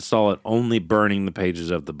and saw it only burning the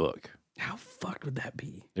pages of the book. How fucked would that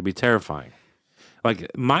be? It'd be terrifying.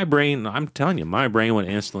 My brain, I'm telling you, my brain would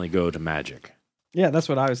instantly go to magic. Yeah, that's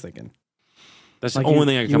what I was thinking. That's the only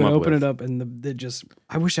thing I can come up with. Open it up and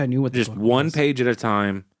I wish I knew what the book was. One page at a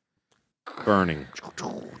time, burning.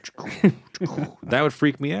 That would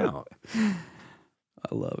freak me out. I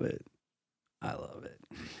love it.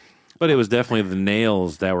 But it was definitely the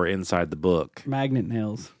nails that were inside the book. Magnet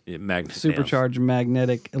nails. Supercharged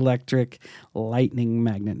magnetic, electric, lightning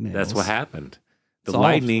magnet nails. That's what happened. The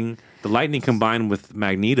lightning combined with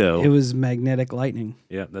Magneto. It was magnetic lightning.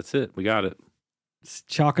 Yeah, that's it. We got it. Let's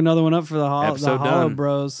chalk another one up for the Hollow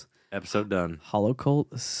Bros. Episode done. Hollow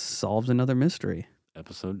Cult solves another mystery.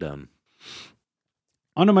 Episode done.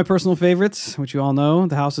 On to my personal favorites, which you all know.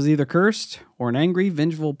 The house is either cursed or an angry,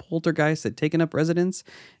 vengeful poltergeist had taken up residence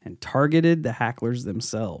and targeted the Hacklers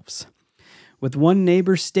themselves. With one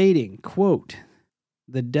neighbor stating, quote,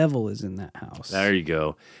 "The devil is in that house." There you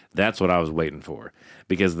go. That's what I was waiting for.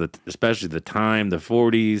 Because especially the time, the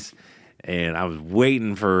 40s, and I was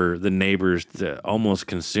waiting for the neighbors to almost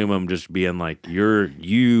consume them, just being like,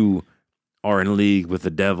 you are in league with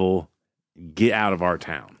the devil. Get out of our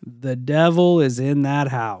town. The devil is in that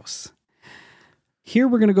house. Here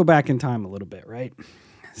we're going to go back in time a little bit, right?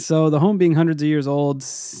 So the home being hundreds of years old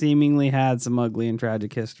seemingly had some ugly and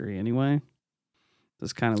tragic history anyway.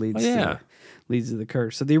 This kind of leads to the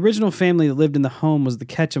curse. So the original family that lived in the home was the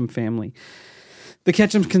Ketchum family. The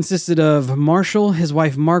Ketchums consisted of Marshall, his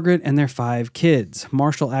wife Margaret, and their 5 kids.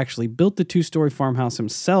 Marshall actually built the 2-story farmhouse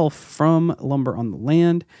himself from lumber on the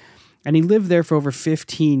land, and he lived there for over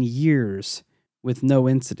 15 years with no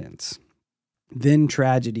incidents. Then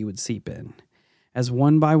tragedy would seep in, as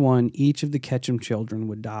one by one, each of the Ketchum children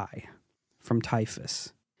would die from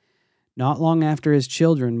typhus. Not long after his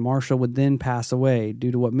children, Marshall would then pass away due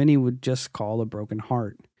to what many would just call a broken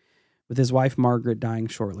heart, with his wife Margaret dying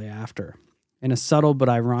shortly after. In a subtle but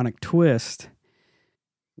ironic twist,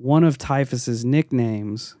 one of typhus's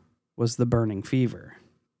nicknames was the burning fever.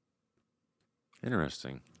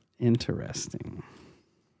 Interesting.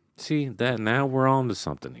 See, that now we're on to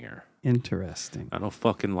something here. Interesting. I know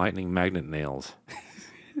fucking lightning magnet nails.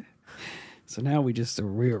 So now we just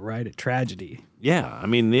rewrite a tragedy. Yeah, I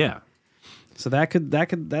mean, yeah. So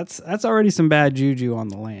that's already some bad juju on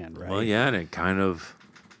the land, right? Well, yeah, and it kind of,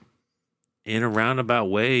 in a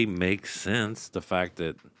roundabout way, makes sense. The fact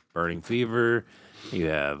that burning fever, you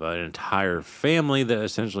have an entire family that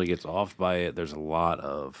essentially gets off by it. There's a lot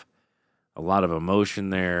of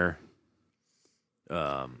emotion there.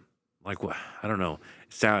 I don't know.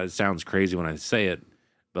 It sounds crazy when I say it,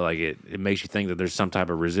 but it makes you think that there's some type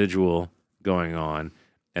of residual going on,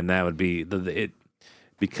 and that would be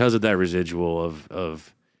because of that residual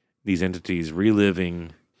of these entities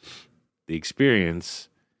reliving the experience.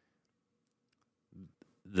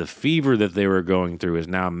 the fever that they were going through is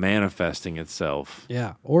now manifesting itself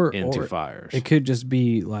into fires. It could just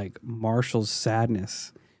be like Marshall's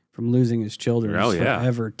sadness from losing his children is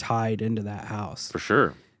forever tied into that house. For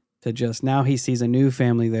sure. To just now he sees a new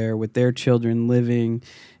family there with their children living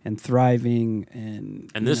and thriving.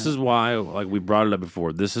 And this is why, like we brought it up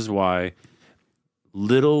before, this is why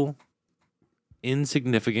little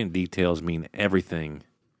insignificant details mean everything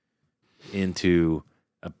into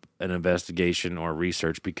an investigation or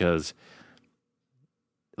research, because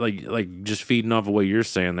like just feeding off of what you're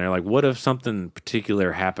saying there, like what if something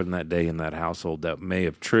particular happened that day in that household that may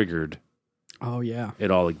have triggered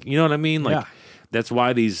it all, you know what I mean? Like that's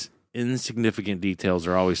why these insignificant details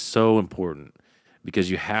are always so important,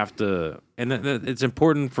 because you have to, and it's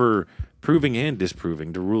important for proving and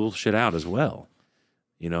disproving to rule shit out as well.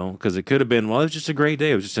 You know, because it could have been, well, it was just a great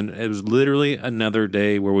day. It was literally another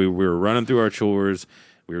day where we were running through our chores.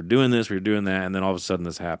 We were doing this, we were doing that, and then all of a sudden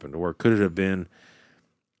this happened. Or could it have been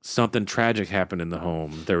something tragic happened in the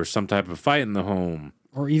home? There was some type of fight in the home.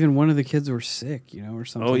 Or even one of the kids were sick, you know, or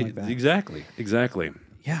something like that. Exactly.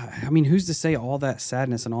 Yeah, I mean, who's to say all that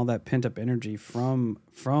sadness and all that pent-up energy from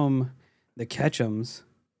the Ketchums,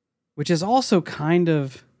 which is also kind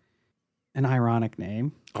of an ironic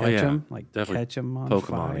name. Ketchum, like definitely. Catch 'em on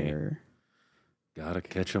Pokemon-y. Fire. Gotta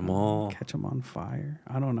catch 'em all. Catch 'em on fire.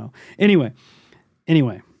 I don't know. Anyway,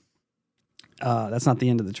 that's not the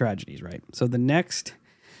end of the tragedies, right? So the next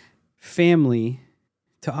family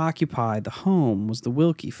to occupy the home was the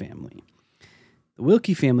Wilkie family. The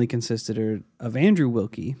Wilkie family consisted of Andrew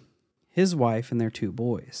Wilkie, his wife, and their 2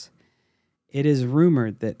 boys. It is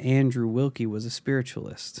rumored that Andrew Wilkie was a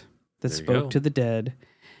spiritualist that spoke to the dead,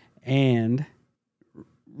 and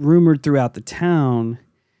rumored throughout the town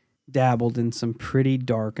dabbled in some pretty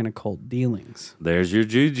dark and occult dealings. There's your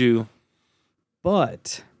juju.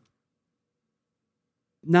 But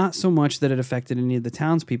not so much that it affected any of the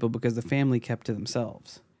townspeople, because the family kept to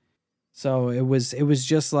themselves. So it was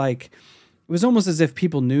just like, it was almost as if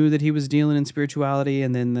people knew that he was dealing in spirituality,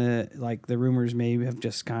 and then the rumors may have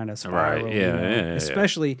just kind of spiraled. Right, yeah.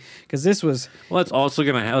 Especially because this was... Well, that's also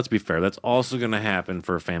going to, let's be fair, that's also going to happen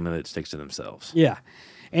for a family that sticks to themselves. Yeah.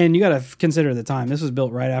 And you got to consider the time. This was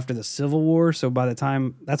built right after the Civil War, so by the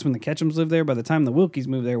time, that's when the Ketchums lived there. By the time the Wilkies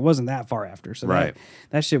moved there, it wasn't that far after. So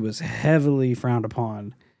that shit was heavily frowned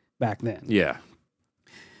upon back then. Yeah.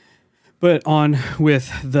 But on with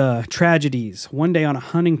the tragedies. One day on a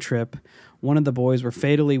hunting trip, one of the boys were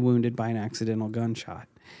fatally wounded by an accidental gunshot.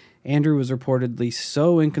 Andrew was reportedly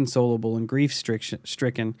so inconsolable and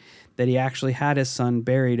grief-stricken that he actually had his son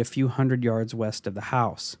buried a few hundred yards west of the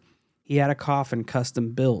house. He had a coffin custom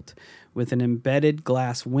built with an embedded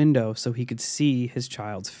glass window so he could see his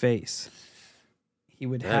child's face.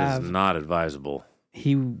 That is not advisable.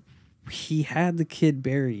 He had the kid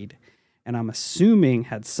buried, and I'm assuming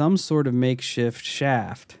had some sort of makeshift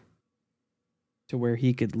shaft to where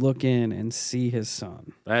he could look in and see his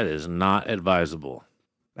son. That is not advisable.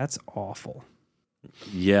 That's awful.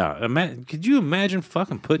 Yeah. Could you imagine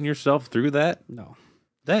fucking putting yourself through that? No.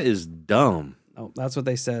 That is dumb. Oh, that's what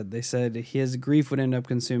they said. They said his grief would end up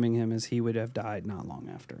consuming him, as he would have died not long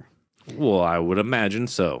after. Well, I would imagine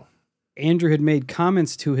so. Andrew had made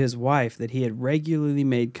comments to his wife that he had regularly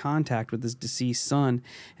made contact with his deceased son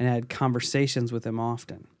and had conversations with him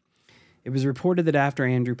often. It was reported that after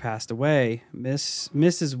Andrew passed away,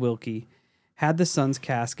 Mrs. Wilkie had the son's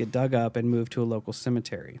casket dug up and moved to a local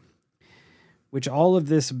cemetery, which all of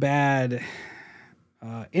this bad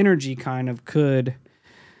energy kind of could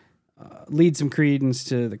lead some credence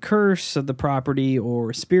to the curse of the property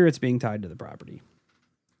or spirits being tied to the property.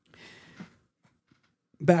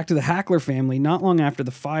 Back to the Hackler family, not long after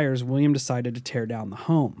the fires, William decided to tear down the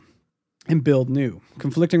home and build new.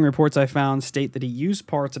 Conflicting reports I found state that he used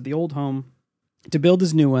parts of the old home to build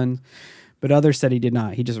his new one, but others said he did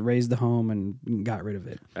not. He just razed the home and got rid of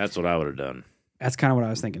it. That's what I would have done. That's kind of what I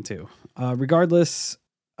was thinking too. Regardless,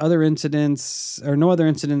 no other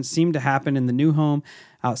incidents seemed to happen in the new home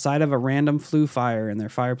outside of a random flue fire in their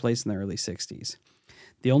fireplace in the early 60s.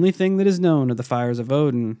 The only thing that is known of the fires of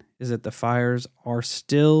Odon is that the fires are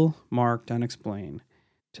still marked unexplained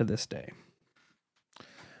to this day.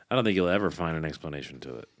 I don't think you'll ever find an explanation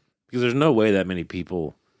to it, because there's no way that many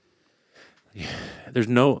people. There's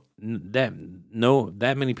that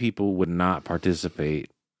many people would not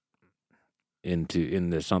participate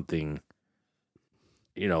into something,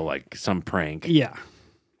 like some prank. Yeah,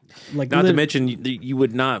 like not to mention you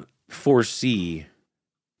would not foresee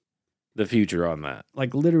the future on that.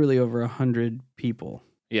 Like literally over 100 people.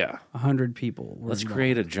 Yeah, 100 people. Let's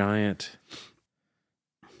create a giant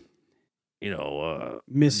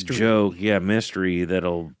Mystery. joke, mystery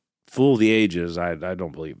that'll fool the ages. I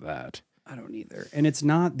don't believe that. I don't either. And it's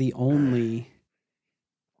not the only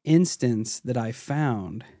instance that I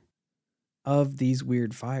found of these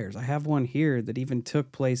weird fires. I have one here that even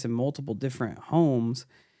took place in multiple different homes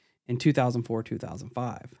in 2004,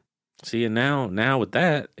 2005. See, and now with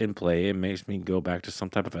that in play, it makes me go back to some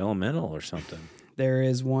type of elemental or something. There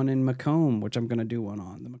is one in Macomb, which I'm going to do one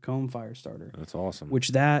on, the Macomb fire starter. That's awesome. Which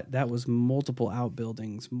that was multiple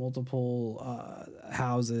outbuildings, multiple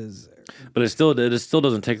houses. But it still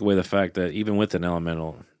doesn't take away the fact that even with an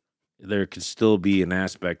elemental, there could still be an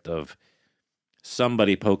aspect of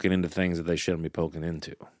somebody poking into things that they shouldn't be poking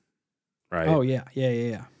into, right? Oh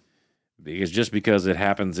yeah. Because just because it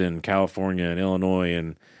happens in California and Illinois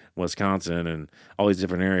and Wisconsin and all these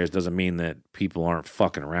different areas doesn't mean that people aren't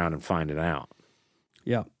fucking around and finding out.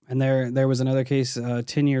 Yeah, and there was another case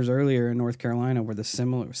 10 years earlier in North Carolina where the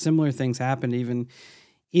similar things happened,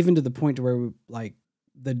 even to the point to where like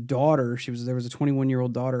the daughter, there was a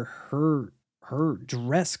 21-year-old daughter, her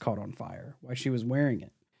dress caught on fire while she was wearing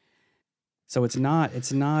it. So it's not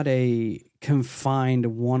a confined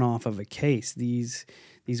one-off of a case. These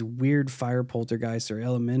weird fire poltergeists or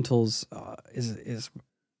elementals is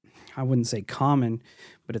I wouldn't say common,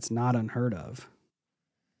 but it's not unheard of.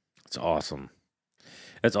 It's awesome.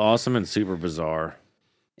 It's awesome and super bizarre.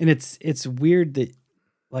 And it's weird that,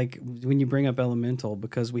 like, when you bring up elemental,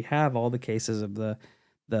 because we have all the cases of the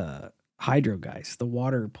hydrogeist, the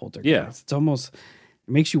water poltergeist. Yeah. It's almost,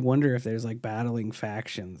 it makes you wonder if there's like battling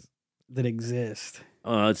factions that exist.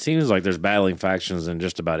 It seems like there's battling factions in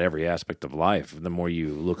just about every aspect of life. The more you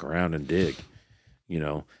look around and dig,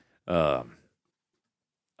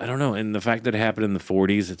 I don't know. And the fact that it happened in the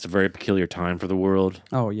 40s, it's a very peculiar time for the world.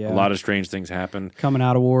 Oh, yeah. A lot of strange things happened. Coming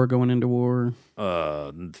out of war, going into war.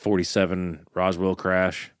 47 Roswell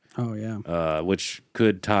crash. Oh, yeah. Which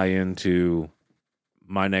could tie into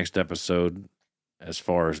my next episode as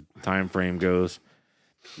far as time frame goes.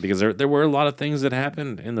 Because there were a lot of things that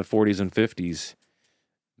happened in the 40s and 50s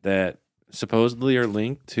that supposedly are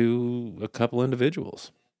linked to a couple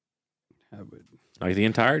individuals. Like the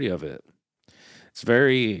entirety of it.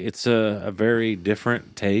 It's a very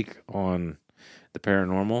different take on the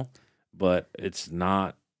paranormal, but it's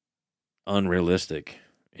not unrealistic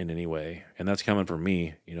in any way. And that's coming from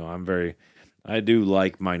me. I do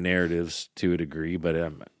like my narratives to a degree, but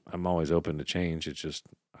I'm always open to change. It's just,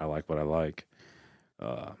 I like what I like.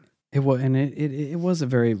 It was a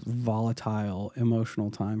very volatile,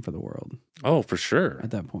 emotional time for the world. Oh, for sure.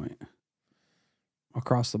 At that point.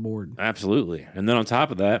 Across the board. Absolutely. And then on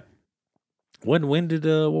top of that, when did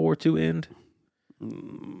World War II end?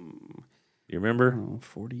 You remember?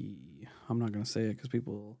 40. I'm not going to say it because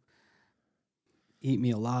people eat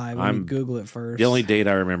me alive. Let me Google it first. The only date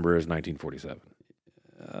I remember is 1947.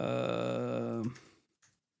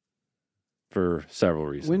 For several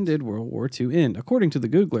reasons. When did World War II end? According to the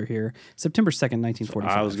Googler here, September 2nd,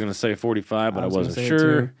 1945. I was going to say 45, but I wasn't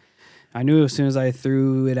sure. I knew as soon as I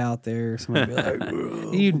threw it out there, somebody would be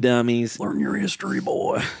like, you dummies. Learn your history,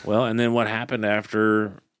 boy. Well, and then what happened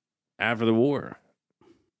after the war?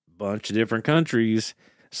 A bunch of different countries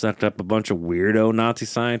sucked up a bunch of weirdo Nazi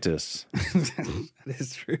scientists. That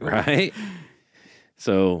is true. Right?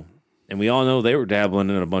 So, and we all know they were dabbling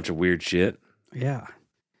in a bunch of weird shit. Yeah.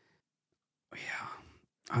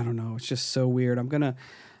 I don't know. It's just so weird. I'm going to,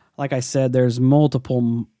 like I said, there's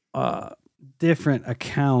multiple different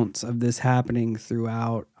accounts of this happening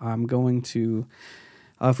throughout. I'm going to,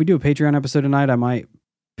 if we do a Patreon episode tonight, I might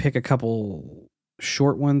pick a couple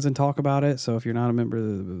short ones and talk about it. So if you're not a member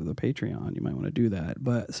of the Patreon, you might want to do that.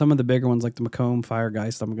 But some of the bigger ones, like the Macomb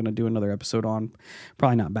Firegeist, I'm going to do another episode on.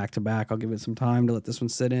 Probably not back to back. I'll give it some time to let this one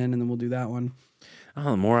sit in, and then we'll do that one.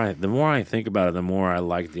 Oh, the more I think about it, the more I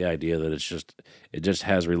like the idea that it just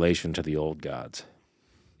has relation to the old gods.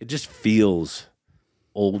 It just feels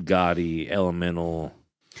old gaudy, elemental.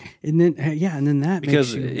 And then that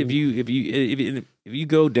because makes if you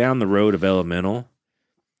go down the road of elemental,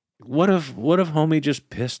 what if homie just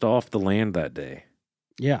pissed off the land that day?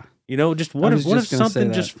 Yeah, just what if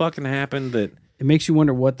something just fucking happened that it makes you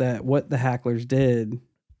wonder what the hacklers did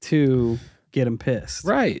to get them pissed,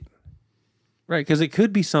 right? Right, because it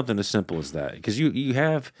could be something as simple as that. Because you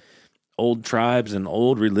have old tribes and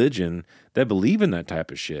old religion that believe in that type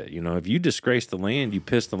of shit. If you disgrace the land, you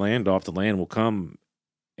piss the land off, the land will come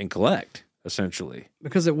and collect, essentially.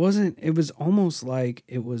 Because it was almost like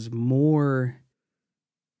it was more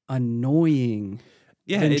annoying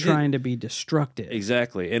than trying to be destructive.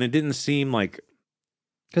 Exactly. And it didn't seem like...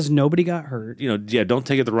 Because nobody got hurt. Don't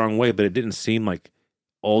take it the wrong way, but it didn't seem like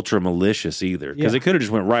ultra malicious either, because Yeah. it could have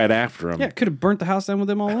just went right after him. Yeah, it could have burnt the house down with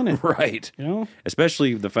them all in it. Right. You know?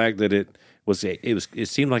 Especially the fact that it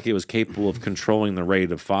seemed like it was capable of controlling the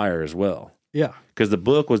rate of fire as well. Yeah. Because the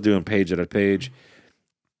book was doing page at a page,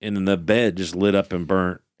 and then the bed just lit up and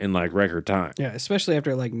burnt in like record time. Yeah, especially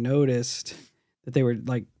after like noticed that they were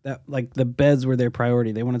like that, like the beds were their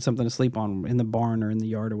priority. They wanted something to sleep on in the barn or in the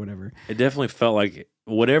yard or whatever. It definitely felt like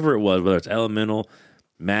whatever it was, whether it's elemental,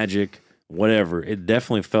 magic, whatever, it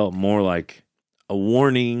definitely felt more like a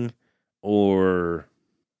warning or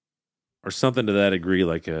something to that degree,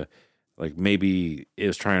 like maybe it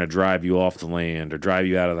was trying to drive you off the land or drive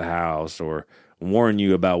you out of the house or warn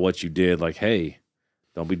you about what you did. Like, hey,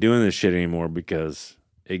 don't be doing this shit anymore because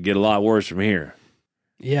it'd get a lot worse from here.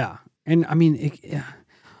 Yeah. And I mean,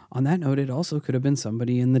 on that note, it also could have been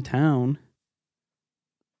somebody in the town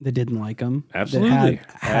that didn't like him. Absolutely. That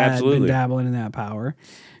had been dabbling in that power,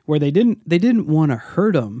 where they didn't want to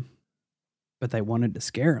hurt him, but they wanted to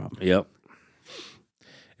scare him. Yep.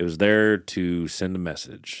 It was there to send a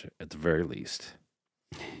message at the very least.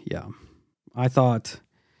 Yeah. I thought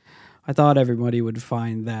everybody would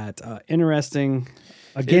find that interesting.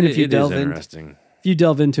 Again, if you delve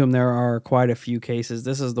into them, there are quite a few cases.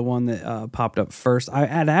 This is the one that popped up first. I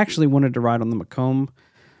had actually wanted to ride on the Macomb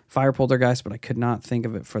fire poltergeist, but I could not think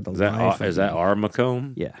of it for the life of me. Is that our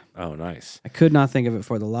Macomb? Yeah. Oh, nice. I could not think of it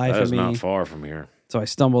for the life of me. That is not far from here. So I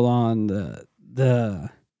stumbled on the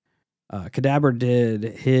Cadaver did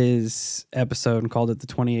his episode and called it the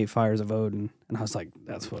 28 Fires of Odin, and I was like,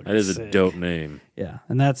 "That's fucking That is sick." a dope name. Yeah,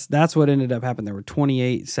 and that's what ended up happening. There were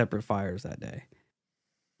 28 separate fires that day,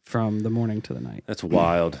 from the morning to the night. That's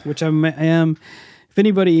wild. Which I am. If any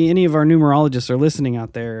of our numerologists are listening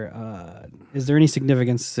out there, is there any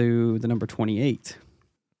significance to the number 28?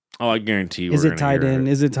 Oh, I guarantee you. Is it tied in?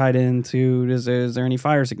 Is it tied into? Is there any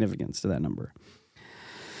fire significance to that number?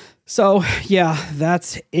 So, yeah,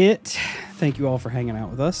 that's it. Thank you all for hanging out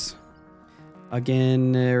with us.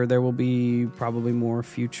 Again, there will be probably more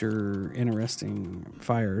future interesting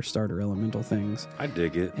fire starter elemental things. I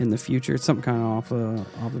dig it. In the future. It's something kind of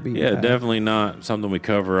off the beat. Yeah, definitely not something we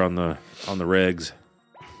cover on the regs.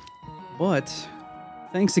 But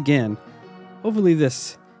thanks again. Hopefully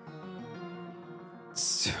this...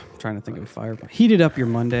 I'm trying to think of a fire. Heated up your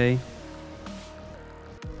Monday.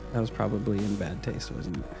 That was probably in bad taste,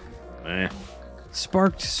 wasn't it?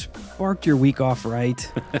 Sparked your week off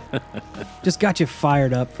right. Just got you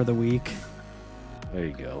fired up for the week. There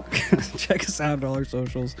you go. Check us out on all our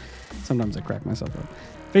socials. Sometimes I crack myself up.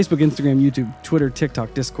 Facebook, Instagram, YouTube, Twitter,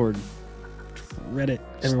 TikTok, Discord, Reddit,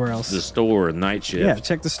 everywhere else. The store, night shift. Yeah,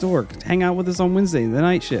 check the store. Hang out with us on Wednesday, the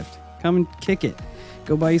night shift. Come and kick it.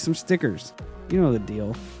 Go buy you some stickers. You know the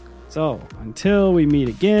deal. So, until we meet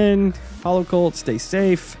again, Hollow Cult, stay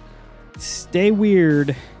safe, stay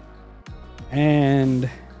weird, and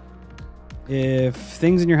if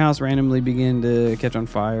things in your house randomly begin to catch on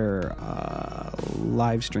fire,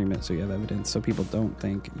 live stream it so you have evidence so people don't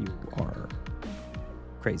think you are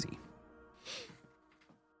crazy.